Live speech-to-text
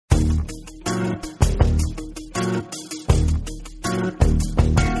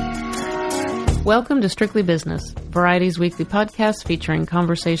Welcome to Strictly Business, Variety's weekly podcast featuring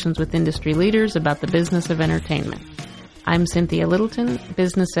conversations with industry leaders about the business of entertainment. I'm Cynthia Littleton,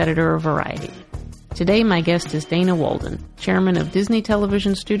 business editor of Variety. Today my guest is Dana Walden, chairman of Disney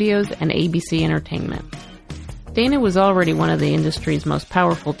Television Studios and ABC Entertainment. Dana was already one of the industry's most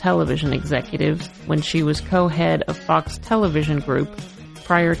powerful television executives when she was co-head of Fox Television Group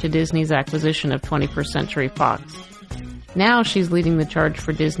prior to Disney's acquisition of 21st Century Fox. Now she's leading the charge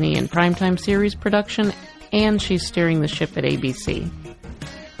for Disney in primetime series production, and she's steering the ship at ABC.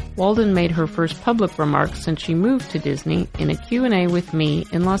 Walden made her first public remarks since she moved to Disney in a Q&A with me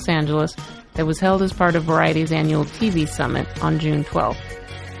in Los Angeles that was held as part of Variety's annual TV Summit on June 12th.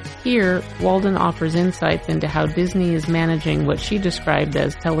 Here, Walden offers insights into how Disney is managing what she described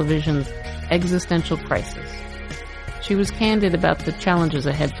as television's existential crisis. She was candid about the challenges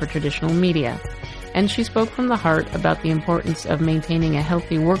ahead for traditional media, and she spoke from the heart about the importance of maintaining a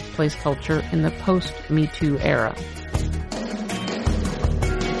healthy workplace culture in the post-Me Too era.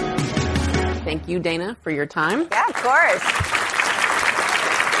 Thank you, Dana, for your time. Yeah, of course.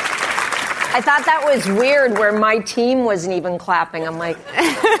 I thought that was weird where my team wasn't even clapping. I'm like,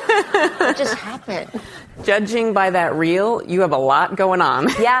 what just happened? Judging by that reel, you have a lot going on.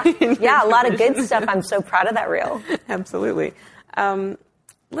 Yeah, a lot of good stuff. I'm so proud of that reel. Absolutely.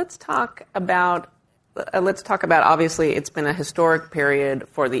 Let's talk about, obviously, it's been a historic period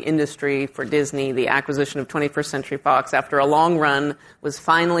for the industry, for Disney. The acquisition of 21st Century Fox, after a long run, was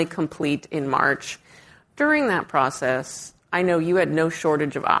finally complete in March. During that process, I know you had no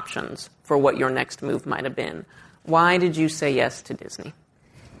shortage of options for what your next move might have been. Why did you say yes to Disney?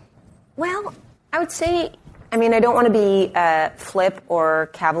 Well, I would say, I don't want to be flip or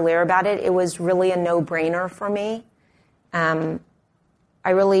cavalier about it. It was really a no-brainer for me. I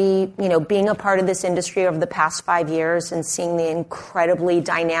really, being a part of this industry over the past 5 years and seeing the incredibly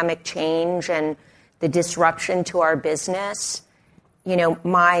dynamic change and the disruption to our business,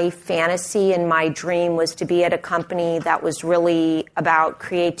 my fantasy and my dream was to be at a company that was really about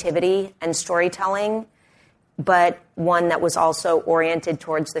creativity and storytelling, but one that was also oriented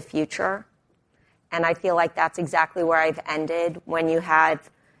towards the future. And I feel like that's exactly where I've ended when you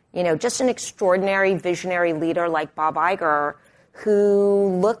have, just an extraordinary visionary leader like Bob Iger,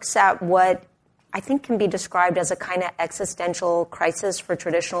 who looks at what I think can be described as a kind of existential crisis for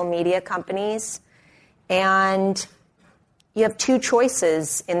traditional media companies. And you have two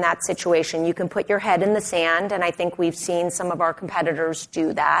choices in that situation. You can put your head in the sand, and I think we've seen some of our competitors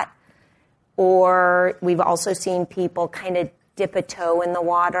do that. Or we've also seen people kind of dip a toe in the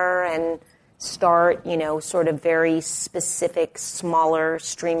water and start, sort of very specific, smaller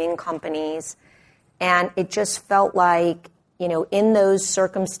streaming companies. And it just felt like, in those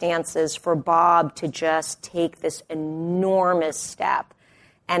circumstances, for Bob to just take this enormous step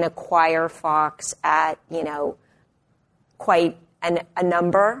and acquire Fox at, quite a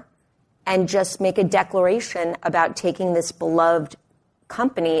number, and just make a declaration about taking this beloved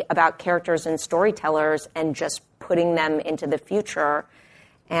company about characters and storytellers and just putting them into the future.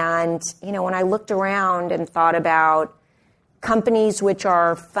 And, when I looked around and thought about companies which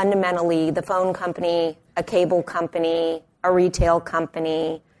are fundamentally the phone company, a cable company, a retail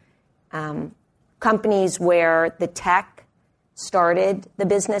company, companies where the tech started the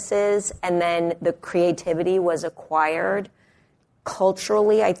businesses and then the creativity was acquired.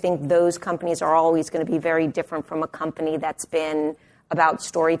 Culturally, I think those companies are always going to be very different from a company that's been about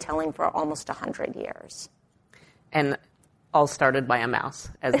storytelling for almost 100 years. And all started by a mouse,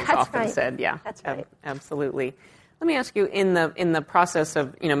 as is often said. Yeah, that's right. Absolutely. Let me ask you, in the process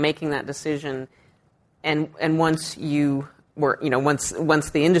of making that decision, and once you were once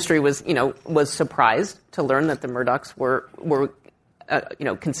the industry was surprised to learn that the Murdochs were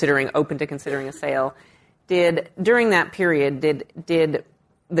considering a sale, during that period did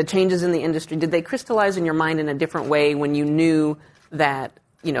the changes in the industry, did they crystallize in your mind in a different way when you knew that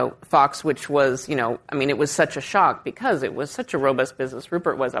Fox, which was it was such a shock because it was such a robust business.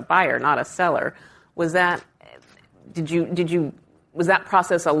 Rupert was a buyer, not a seller. Was that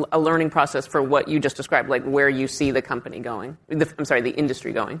process a learning process for what you just described, like where you see the company going? The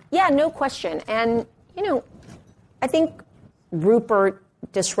industry going? Yeah, no question. And, I think Rupert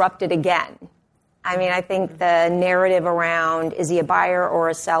disrupted again. I think the narrative around, is he a buyer or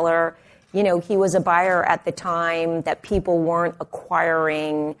a seller? He was a buyer at the time that people weren't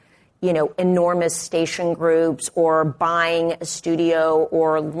acquiring, enormous station groups or buying a studio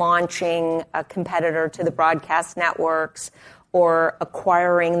or launching a competitor to the broadcast networks or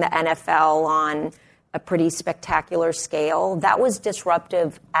acquiring the NFL on a pretty spectacular scale. That was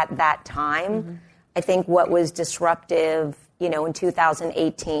disruptive at that time. Mm-hmm. I think what was disruptive, in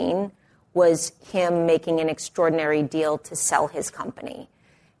 2018 was him making an extraordinary deal to sell his company.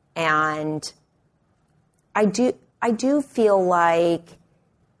 And I do feel like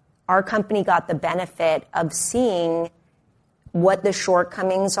our company got the benefit of seeing what the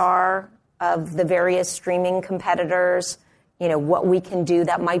shortcomings are of the various streaming competitors, what we can do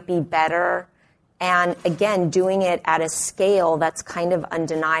that might be better. And again, doing it at a scale that's kind of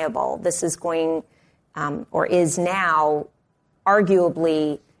undeniable. This is going, or is now,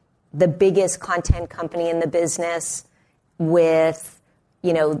 arguably the biggest content company in the business with,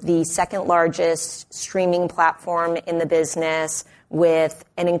 the second largest streaming platform in the business, with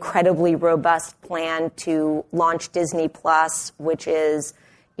an incredibly robust plan to launch Disney Plus, which is,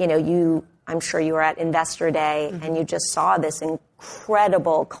 I'm sure you were at Investor Day, and you just saw this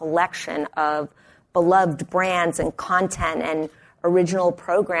incredible collection of beloved brands and content and original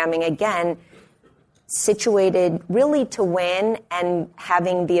programming, again, situated really to win, and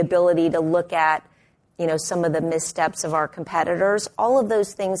having the ability to look at, some of the missteps of our competitors. All of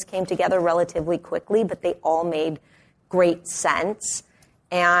those things came together relatively quickly, but they all made great sense.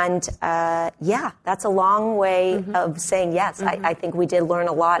 And that's a long way of saying yes. I think we did learn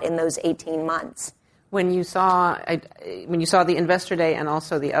a lot in those 18 months. When you saw the Investor Day and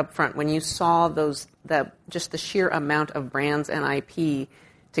also the Upfront, when you saw just the sheer amount of brands and IP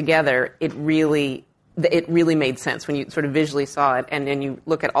together, it really made sense when you sort of visually saw it, and then you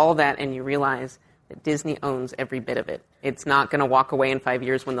look at all that and you realize that Disney owns every bit of it. It's not going to walk away in 5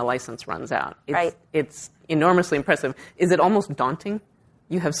 years when the license runs out. Right. It's enormously impressive. Is it almost daunting?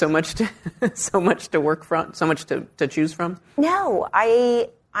 You have so much to work from, so much to choose from? No, I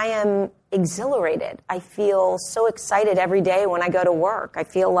am exhilarated. I feel so excited every day when I go to work. I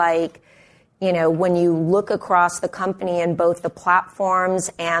feel like, when you look across the company in both the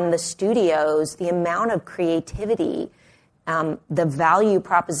platforms and the studios, the amount of creativity, the value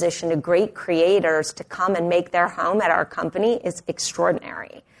proposition to great creators to come and make their home at our company is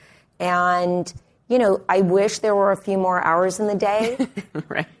extraordinary. And, I wish there were a few more hours in the day.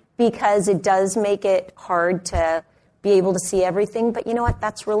 Right. Because it does make it hard to be able to see everything. But you know what?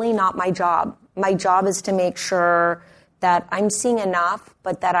 That's really not my job. My job is to make sure that I'm seeing enough,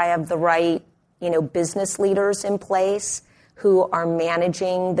 but that I have the right, business leaders in place who are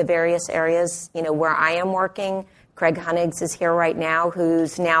managing the various areas, where I am working. Craig Hunnigs is here right now,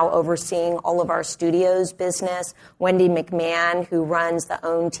 who's now overseeing all of our studios business. Wendy McMahon, who runs the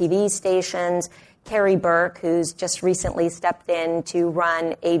OWN TV stations. Carrie Burke, who's just recently stepped in to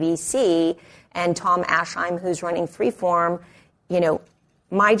run ABC. And Tom Aschheim, who's running Freeform.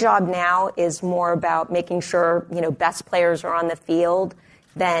 My job now is more about making sure, best players are on the field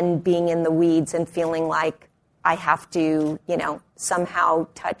than being in the weeds and feeling like I have to, somehow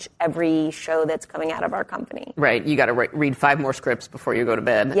touch every show that's coming out of our company. Right. You got to read 5 more scripts before you go to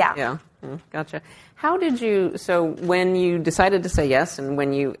bed. Yeah. Gotcha. So when you decided to say yes, and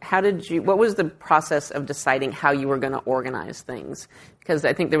what was the process of deciding how you were going to organize things? Because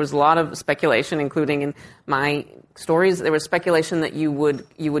I think there was a lot of speculation, including in my stories, there was speculation that you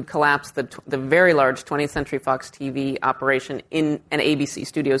would collapse the very large 20th Century Fox TV operation in an ABC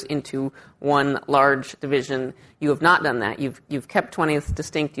Studios into one large division. You have not done that. You've kept 20th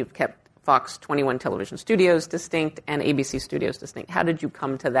distinct. You've kept Fox 21 Television Studios distinct and ABC Studios distinct. How did you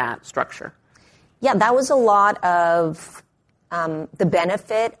come to that structure? Yeah, that was a lot of the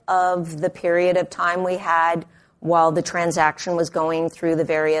benefit of the period of time we had while the transaction was going through the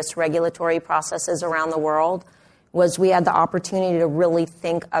various regulatory processes around the world, was we had the opportunity to really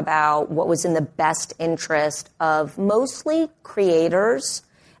think about what was in the best interest of mostly creators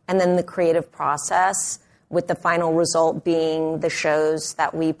and then the creative process, with the final result being the shows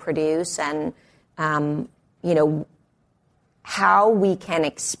that we produce and, how we can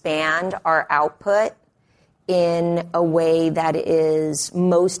expand our output in a way that is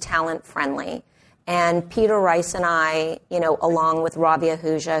most talent friendly. And Peter Rice and I, along with Ravi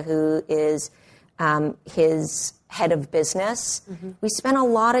Ahuja, who is his head of business, we spent a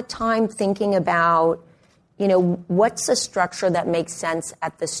lot of time thinking about, what's the structure that makes sense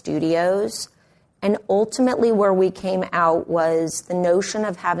at the studios. And ultimately where we came out was the notion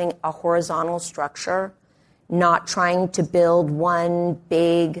of having a horizontal structure, not trying to build one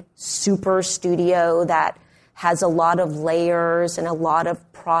big super studio that has a lot of layers and a lot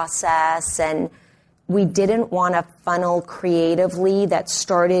of process. And we didn't want to funnel creatively that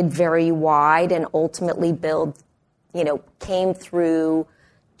started very wide and ultimately came through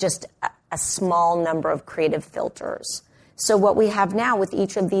just a small number of creative filters. So what we have now with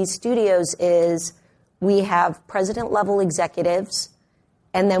each of these studios is we have president-level executives,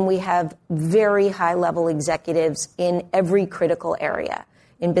 and then we have very high-level executives in every critical area.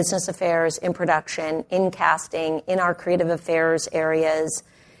 in business affairs, in production, in casting, in our creative affairs areas.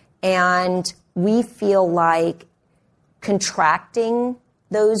 And we feel like contracting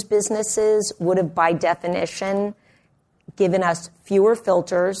those businesses would have, by definition, given us fewer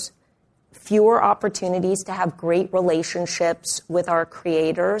filters, fewer opportunities to have great relationships with our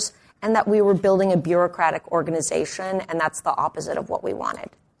creators, and that we were building a bureaucratic organization, and that's the opposite of what we wanted.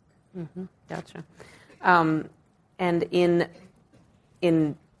 Mm-hmm. Gotcha. And in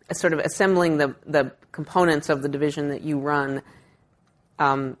sort of assembling the components of the division that you run,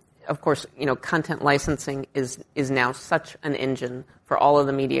 of course, content licensing is now such an engine for all of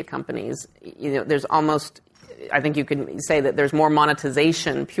the media companies. There's almost, I think you could say that there's more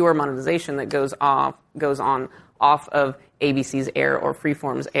monetization, pure monetization that goes on off of ABC's air or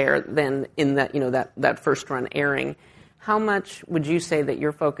Freeform's air than in that first run airing. How much would you say that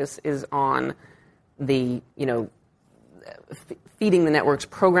your focus is on the feeding the networks,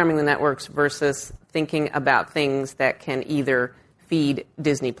 programming the networks, versus thinking about things that can either feed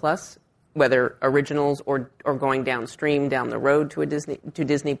Disney Plus, whether originals or going downstream down the road to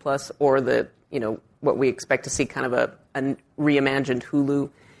Disney Plus, or what we expect to see kind of a reimagined Hulu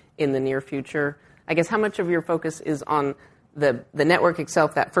in the near future? I guess how much of your focus is on the network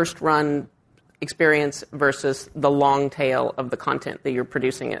itself, that first run experience, versus the long tail of the content that you're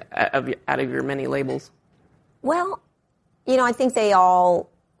producing out of your many labels? Well, I think they all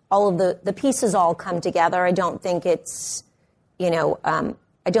of the pieces all come together. I don't think it's,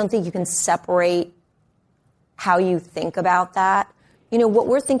 I don't think you can separate how you think about that. What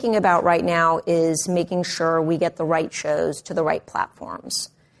we're thinking about right now is making sure we get the right shows to the right platforms.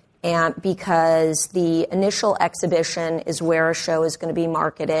 And because the initial exhibition is where a show is going to be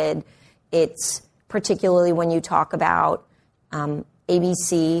marketed. It's particularly when you talk about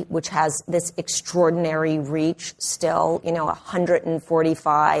ABC, which has this extraordinary reach still,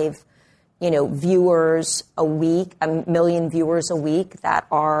 145, viewers a week, 1 million viewers a week that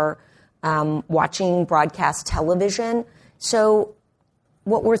are watching broadcast television. So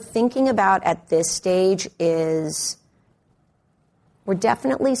what we're thinking about at this stage is we're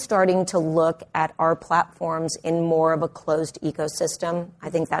definitely starting to look at our platforms in more of a closed ecosystem. I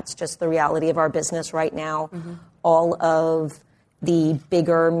think that's just the reality of our business right now. Mm-hmm. All of the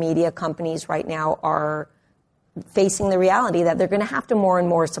bigger media companies right now are facing the reality that they're going to have to more and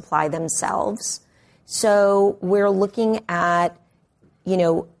more supply themselves. So we're looking at,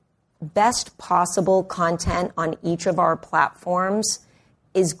 best possible content on each of our platforms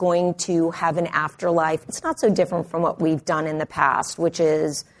is going to have an afterlife. It's not so different from what we've done in the past, which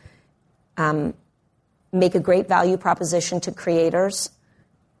is make a great value proposition to creators,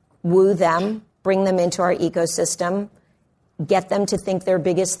 woo them, bring them into our ecosystem, get them to think their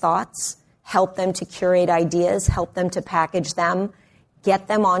biggest thoughts, help them to curate ideas, help them to package them, get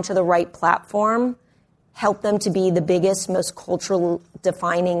them onto the right platform, help them to be the biggest, most cultural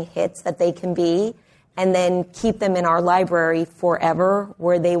defining hits that they can be, and then keep them in our library forever,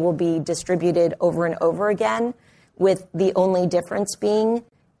 where they will be distributed over and over again, with the only difference being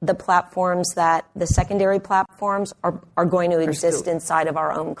the platforms the secondary platforms are going to exist inside of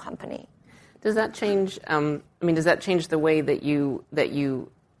our own company. Does that change, does that change the way that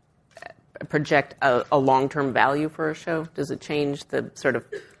you project a long-term value for a show? Does it change the sort of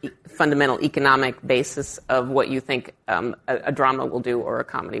fundamental economic basis of what you think a drama will do or a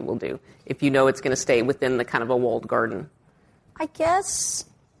comedy will do, if it's going to stay within the kind of a walled garden? I guess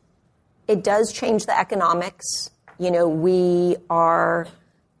it does change the economics. We are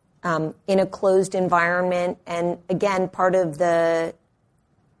in a closed environment, and again, part of the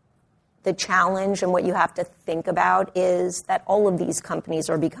challenge and what you have to think about is that all of these companies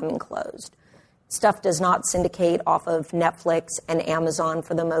are becoming closed. Stuff does not syndicate off of Netflix and Amazon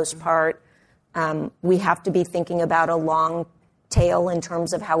for the most part. We have to be thinking about a long tail in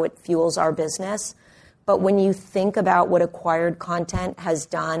terms of how it fuels our business. But when you think about what acquired content has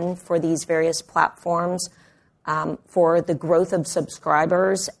done for these various platforms, for the growth of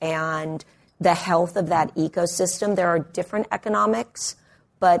subscribers and the health of that ecosystem, there are different economics,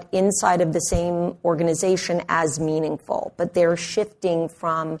 but inside of the same organization as meaningful. But they're shifting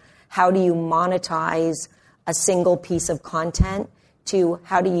from how do you monetize a single piece of content to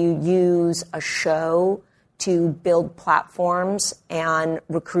how do you use a show to build platforms and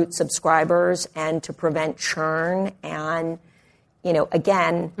recruit subscribers and to prevent churn. And,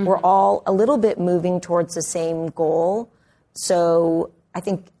 again, we're all a little bit moving towards the same goal. So I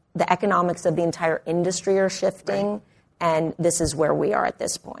think the economics of the entire industry are shifting. Right. And this is where we are at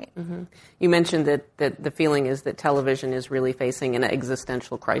this point. Mm-hmm. You mentioned that the feeling is that television is really facing an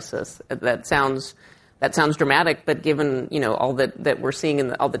existential crisis. That sounds that sounds dramatic, but given, all that we're seeing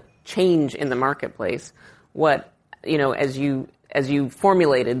in all the change in the marketplace, what, as you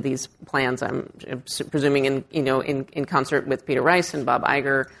formulated these plans, I'm presuming in concert with Peter Rice and Bob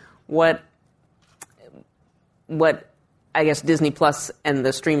Iger, what I guess Disney Plus and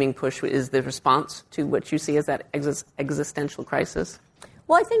the streaming push is the response to what you see as that existential crisis?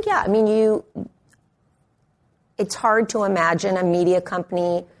 Well, I think, yeah. I mean, it's hard to imagine a media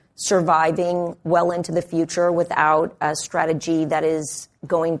company surviving well into the future without a strategy that is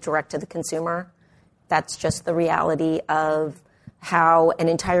going direct to the consumer. That's just the reality of how an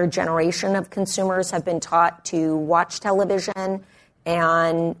entire generation of consumers have been taught to watch television.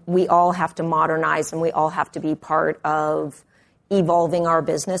 And we all have to modernize, and we all have to be part of evolving our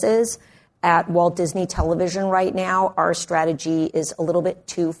businesses. At Walt Disney Television right now, our strategy is a little bit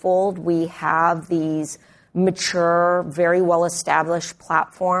twofold. We have these mature, very well-established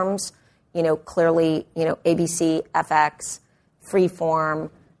platforms, clearly, ABC, FX, Freeform,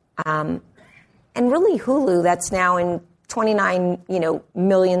 and really Hulu, that's now in 29,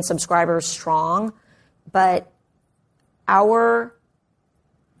 million subscribers strong. But our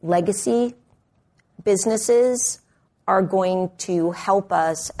legacy businesses are going to help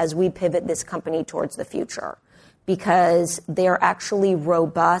us as we pivot this company towards the future, because they're actually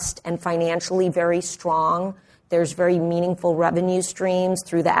robust and financially very strong. There's very meaningful revenue streams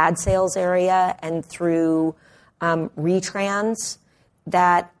through the ad sales area and through retrans,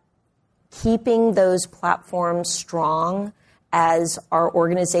 that keeping those platforms strong as our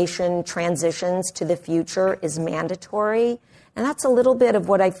organization transitions to the future is mandatory. And that's a little bit of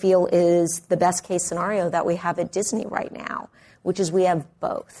what I feel is the best case scenario that we have at Disney right now, which is we have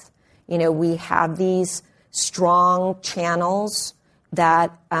both. We have these strong channels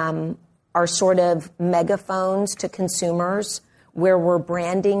that are sort of megaphones to consumers, where we're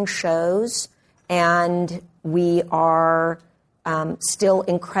branding shows, and we are still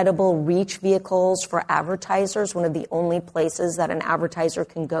incredible reach vehicles for advertisers, one of the only places that an advertiser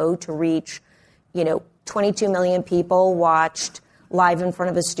can go to reach, 22 million people watched live in front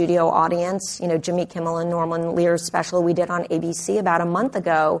of a studio audience. Jimmy Kimmel and Norman Lear's special we did on ABC about a month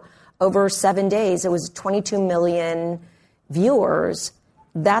ago, over 7 days, it was 22 million viewers.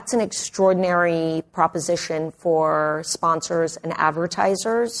 That's an extraordinary proposition for sponsors and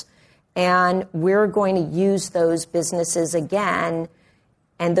advertisers. And we're going to use those businesses again.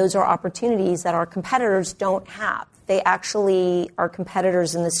 And those are opportunities that our competitors don't have. Our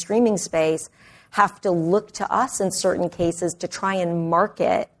competitors in the streaming space have to look to us in certain cases to try and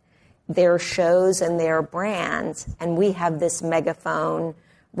market their shows and their brands. And we have this megaphone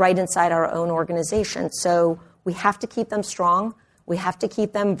right inside our own organization. So we have to keep them strong. We have to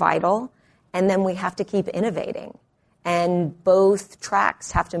keep them vital. And then we have to keep innovating. And both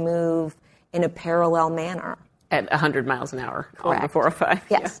tracks have to move in a parallel manner. At 100 miles an hour Correct. On the 405.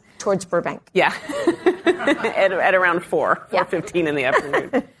 Yes, yeah. Towards Burbank. Yeah, at around 4:15 in the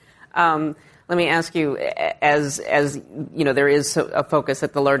afternoon. Let me ask you, as there is a focus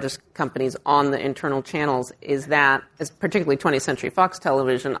at the largest companies on the internal channels, is that, as particularly 20th Century Fox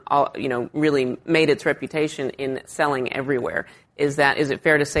Television, really made its reputation in selling everywhere? Is it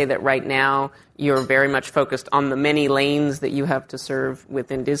fair to say that right now you're very much focused on the many lanes that you have to serve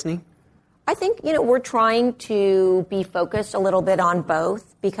within Disney? I think, we're trying to be focused a little bit on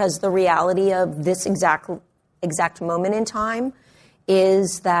both, because the reality of this exact moment in time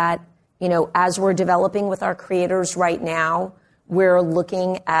is that, as we're developing with our creators right now, we're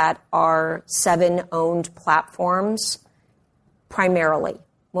looking at our 7 owned platforms primarily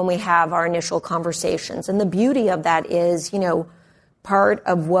when we have our initial conversations. And the beauty of that is, part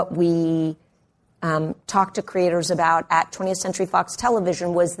of what we talked to creators about at 20th Century Fox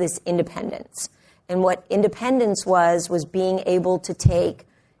Television was this independence. And what independence was being able to take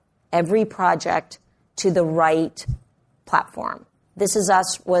every project to the right platform. This Is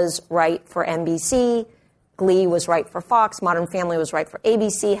Us was right for NBC, Glee was right for Fox, Modern Family was right for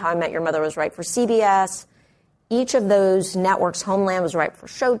ABC, How I Met Your Mother was right for CBS. Each of those networks, Homeland was right for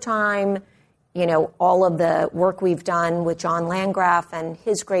Showtime. All of the work we've done with John Landgraf and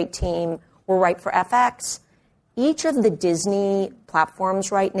his great team were right for FX. Each of the Disney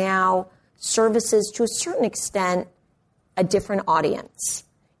platforms right now services, to a certain extent, a different audience.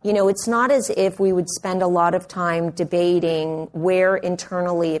 It's not as if we would spend a lot of time debating where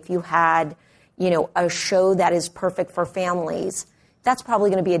internally, if you had, a show that is perfect for families, that's probably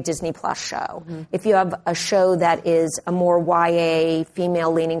going to be a Disney Plus show. Mm-hmm. If you have a show that is a more YA,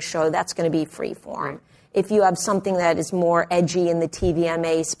 female-leaning show, that's going to be Freeform. Right. If you have something that is more edgy in the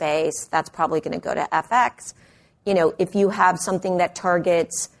TVMA space, that's probably going to go to FX. If you have something that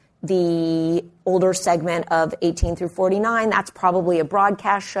targets the older segment of 18 through 49. That's probably a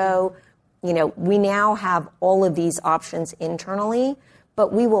broadcast show. We now have all of these options internally,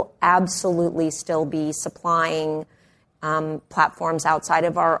 but we will absolutely still be supplying platforms outside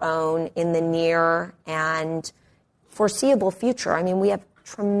of our own in the near and foreseeable future. I mean, we have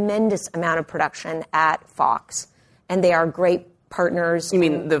tremendous amount of production at Fox, and they are great partners. You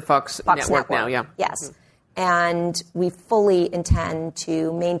mean the Fox Network now, yeah. Yes. Mm-hmm. And we fully intend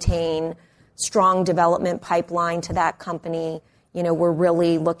to maintain strong development pipeline to that company. We're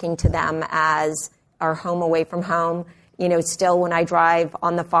really looking to them as our home away from home. Still when I drive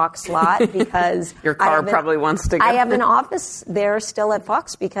on the Fox lot, because your car probably wants to go. I have an office there still at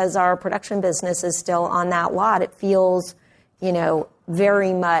Fox because our production business is still on that lot. It feels,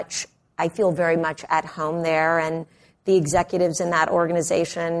 very much, I feel very much at home there. And the executives in that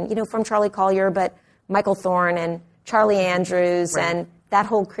organization, from Charlie Collier, but Michael Thorne and Charlie Andrews and that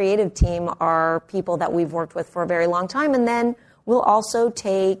whole creative team are people that we've worked with for a very long time. And then we'll also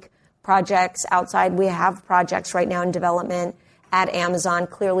take projects outside. We have projects right now in development at Amazon.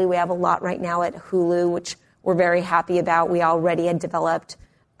 Clearly, we have a lot right now at Hulu, which we're very happy about. We already had developed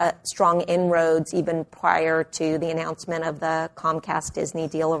strong inroads even prior to the announcement of the Comcast-Disney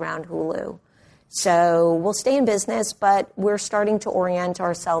deal around Hulu. So we'll stay in business, but we're starting to orient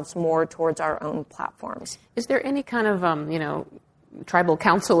ourselves more towards our own platforms. Is there any kind of, tribal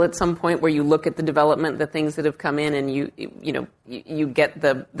council at some point where you look at the development, the things that have come in, and you get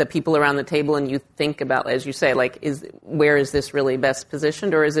the people around the table and you think about, as you say, where is this really best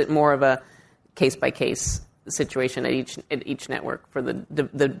positioned, or is it more of a case by case situation at each network for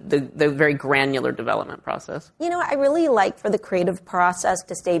the very granular development process? I really like for the creative process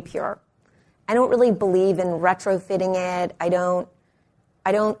to stay pure. I don't really believe in retrofitting it. I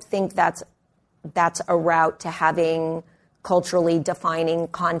don't think that's a route to having culturally defining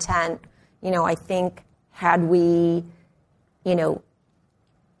content. I think had we, if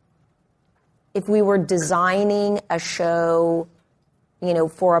we were designing a show,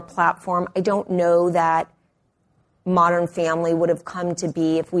 for a platform, I don't know that Modern Family would have come to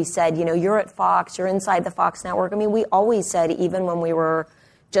be if we said, you're at Fox, you're inside the Fox network. I mean, we always said, even when we were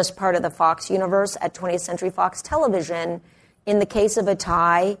just part of the Fox universe at 20th Century Fox Television, in the case of a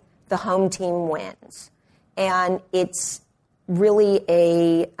tie, the home team wins. And it's really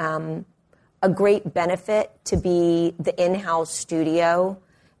a great benefit to be the in-house studio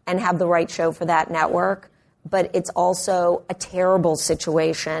and have the right show for that network. But it's also a terrible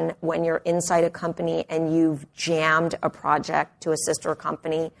situation when you're inside a company and you've jammed a project to a sister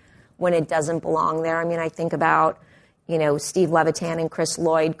company when it doesn't belong there. I mean, I think about Steve Levitan and Chris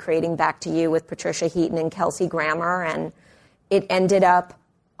Lloyd creating Back to You with Patricia Heaton and Kelsey Grammer, and it ended up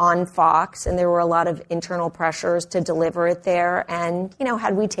on Fox, and there were a lot of internal pressures to deliver it there. And,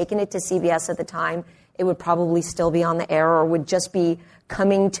 had we taken it to CBS at the time, it would probably still be on the air or would just be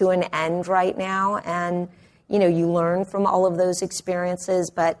coming to an end right now. And, you learn from all of those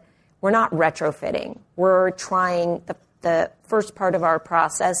experiences, but we're not retrofitting. We're trying, the first part of our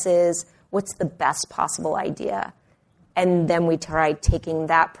process is, what's the best possible idea? And then we try taking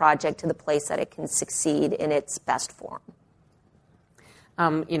that project to the place that it can succeed in its best form.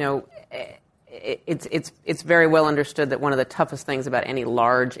 It's very well understood that one of the toughest things about any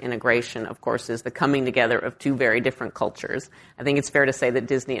large integration, of course, is the coming together of two very different cultures. I think it's fair to say that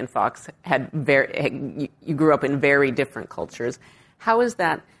Disney and Fox you grew up in very different cultures. How is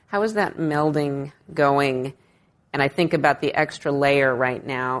that melding going? And I think about the extra layer right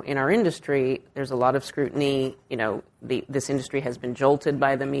now in our industry. There's a lot of scrutiny. This industry has been jolted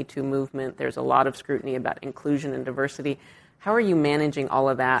by the Me Too movement. There's a lot of scrutiny about inclusion and diversity. How are you managing all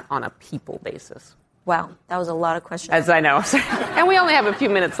of that on a people basis? Wow, that was a lot of questions. As I know. And we only have a few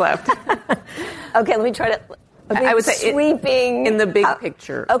minutes left. Okay, let me try to... I would say sweeping... In the big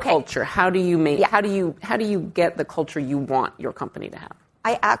picture, culture, how do you get the culture you want your company to have?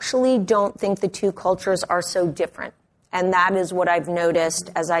 I actually don't think the two cultures are so different. And that is what I've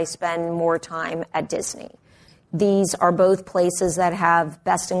noticed as I spend more time at Disney. These are both places that have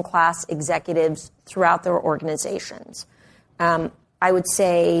best-in-class executives throughout their organizations. I would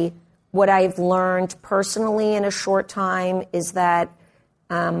say what I've learned personally in a short time is that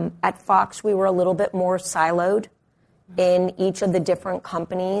at Fox we were a little bit more siloed in each of the different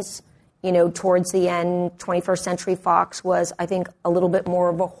companies. Towards the end, 21st Century Fox was, I think, a little bit more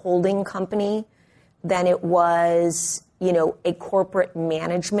of a holding company than it was, a corporate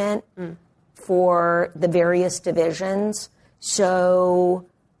management for the various divisions. So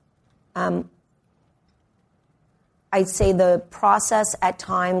I'd say the process at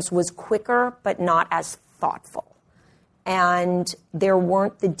times was quicker, but not as thoughtful. and there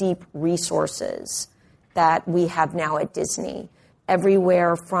weren't the deep resources that we have now at Disney.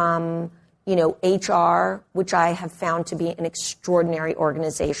 Everywhere from, HR, which I have found to be an extraordinary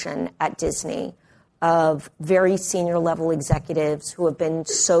organization at Disney, of very senior level executives who have been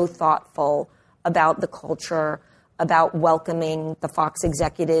so thoughtful about the culture, about welcoming the Fox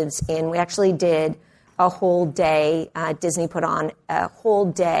executives in. We actually did a whole day, Disney put on a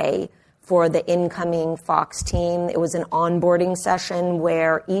whole day for the incoming Fox team. It was an onboarding session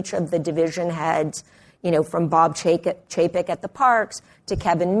where each of the division heads, from Bob Chapek at the parks to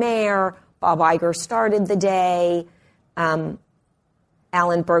Kevin Mayer, Bob Iger started the day,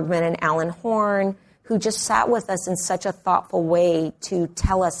 Alan Bergman and Alan Horn, who just sat with us in such a thoughtful way to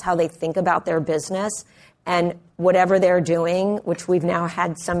tell us how they think about their business. And whatever they're doing, which we've now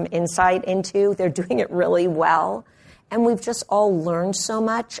had some insight into, they're doing it really well. And we've just all learned so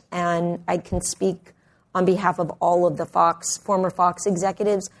much. And I can speak on behalf of all of the former Fox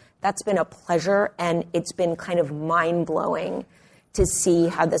executives. That's been a pleasure. And it's been kind of mind-blowing to see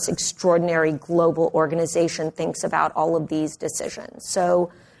how this extraordinary global organization thinks about all of these decisions.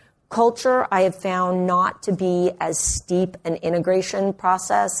 So culture, I have found not to be as steep an integration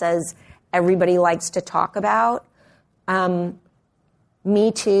process as everybody likes to talk about.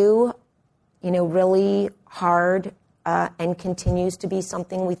 Me Too, really hard and continues to be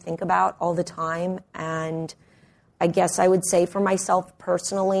something we think about all the time. And I guess I would say for myself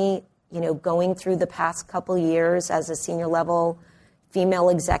personally, going through the past couple years as a senior level female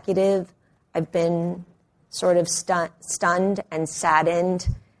executive, I've been sort of stunned and saddened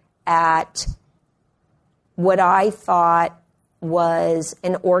at what I thought was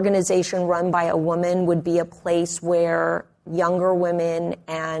an organization run by a woman would be a place where younger women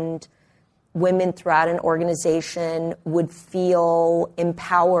and women throughout an organization would feel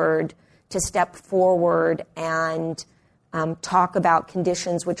empowered to step forward and talk about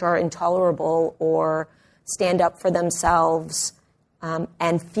conditions which are intolerable or stand up for themselves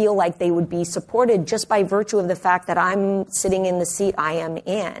and feel like they would be supported just by virtue of the fact that I'm sitting in the seat I am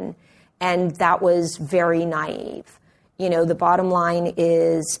in. And that was very naive. The bottom line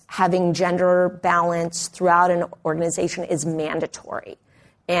is having gender balance throughout an organization is mandatory.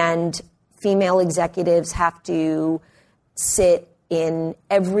 And female executives have to sit in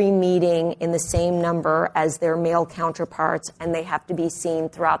every meeting in the same number as their male counterparts, and they have to be seen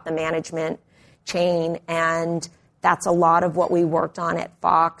throughout the management chain. And that's a lot of what we worked on at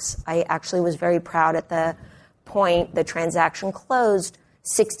Fox. I actually was very proud at the point the transaction closed.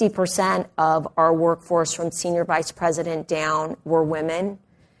 60% of our workforce from senior vice president down were women.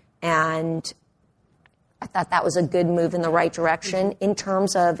 And I thought that was a good move in the right direction. In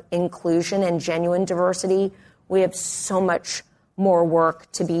terms of inclusion and genuine diversity, we have so much more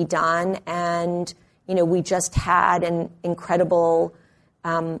work to be done. And, we just had an incredible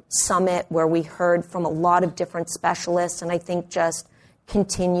summit where we heard from a lot of different specialists. And I think just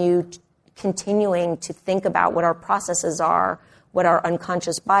continuing to think about what our processes are, what our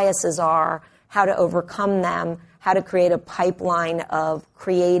unconscious biases are, how to overcome them, how to create a pipeline of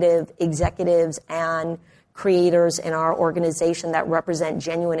creative executives and creators in our organization that represent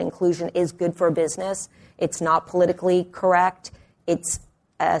genuine inclusion is good for business. It's not politically correct. It's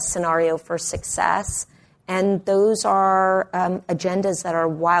a scenario for success. And those are agendas that are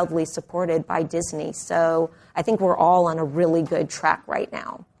wildly supported by Disney. So I think we're all on a really good track right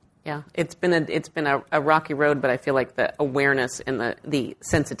now. Yeah, it's been a rocky road, but I feel like the awareness and the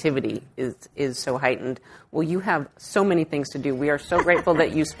sensitivity is so heightened. Well, you have so many things to do. We are so grateful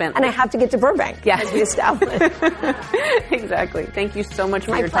that you spent... And I have to get to Burbank, as we established. Exactly. Thank you so much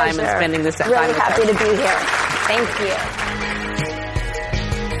for your time and spending this time with us. Really happy to be here. Thank you.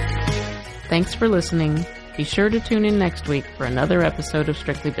 Thanks for listening. Be sure to tune in next week for another episode of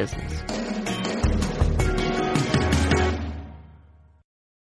Strictly Business.